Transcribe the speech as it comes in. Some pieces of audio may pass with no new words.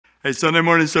Hey, Sunday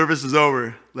morning service is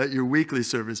over. Let your weekly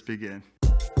service begin.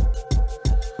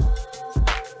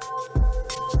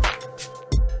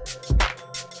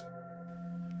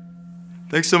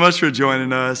 Thanks so much for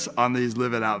joining us on these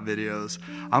Live It Out videos.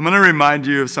 I'm going to remind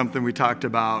you of something we talked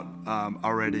about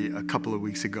already a couple of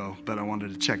weeks ago, but I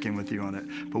wanted to check in with you on it.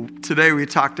 But today we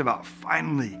talked about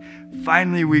finally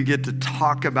we get to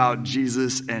talk about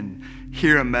Jesus and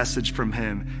hear a message from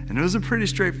him. And it was a pretty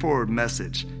straightforward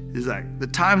message. He's like, the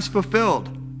time's fulfilled.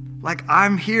 Like,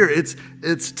 I'm here.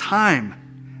 It's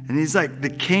time. And he's like, the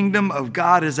kingdom of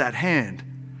God is at hand.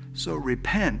 So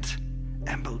repent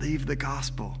and believe the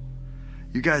gospel.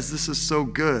 You guys, this is so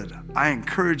good. I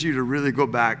encourage you to really go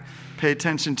back, pay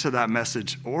attention to that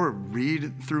message, or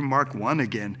read through Mark 1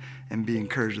 again and be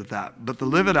encouraged with that. But the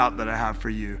Live It Out that I have for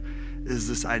you is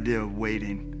this idea of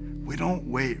waiting. We don't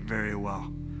wait very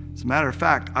well. As a matter of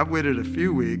fact, I've waited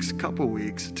a couple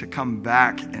weeks to come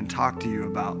back and talk to you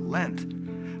about Lent.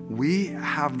 We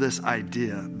have this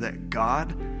idea that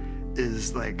God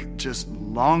is like just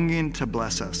longing to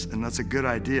bless us, and that's a good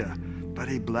idea. But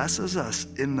he blesses us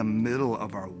in the middle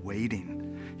of our waiting.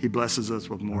 He blesses us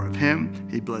with more of him.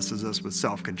 He blesses us with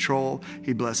self-control.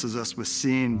 He blesses us with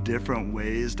seeing different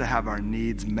ways to have our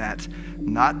needs met.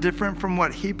 Not different from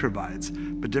what he provides,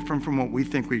 but different from what we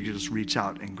think we could just reach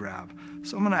out and grab.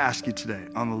 So I'm going to ask you today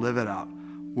on the Live It Out,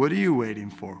 what are you waiting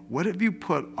for? What have you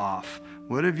put off?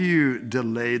 What have you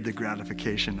delayed the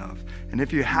gratification of? And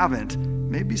if you haven't,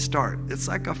 maybe start. It's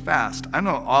like a fast. I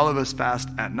know all of us fast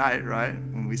at night, right?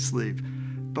 When we sleep.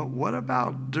 But what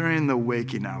about during the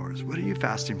waking hours? What are you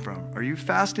fasting from? Are you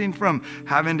fasting from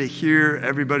having to hear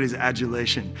everybody's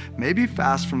adulation? Maybe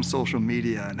fast from social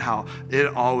media and how it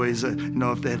always,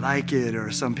 if they like it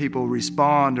or some people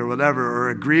respond or whatever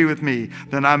or agree with me,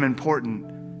 then I'm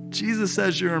important. Jesus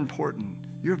says you're important.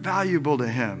 You're valuable to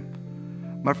him.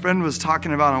 My friend was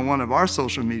talking about on one of our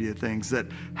social media things that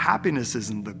happiness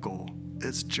isn't the goal.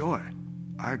 It's joy.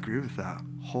 I agree with that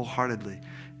wholeheartedly.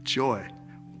 Joy.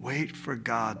 Wait for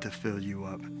God to fill you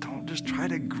up. Don't just try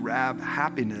to grab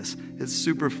happiness. It's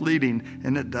super fleeting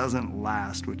and it doesn't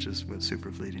last, which is what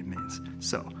super fleeting means.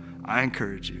 So I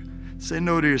encourage you, say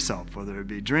no to yourself, whether it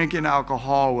be drinking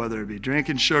alcohol, whether it be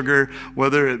drinking sugar,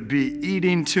 whether it be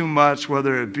eating too much,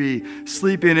 whether it be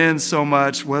sleeping in so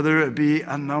much, whether it be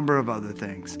a number of other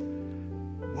things.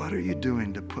 What are you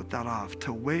doing to put that off,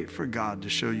 to wait for God to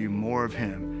show you more of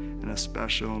him in a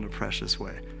special and a precious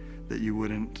way that you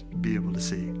wouldn't be able to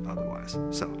see otherwise?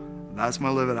 So that's my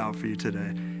Live It Out for you today.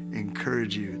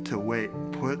 Encourage you to wait,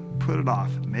 put it off.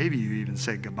 Maybe you even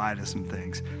say goodbye to some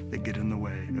things that get in the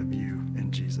way of you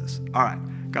and Jesus. All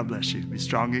right, God bless you. Be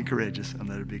strong and courageous and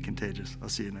let it be contagious. I'll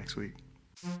see you next week.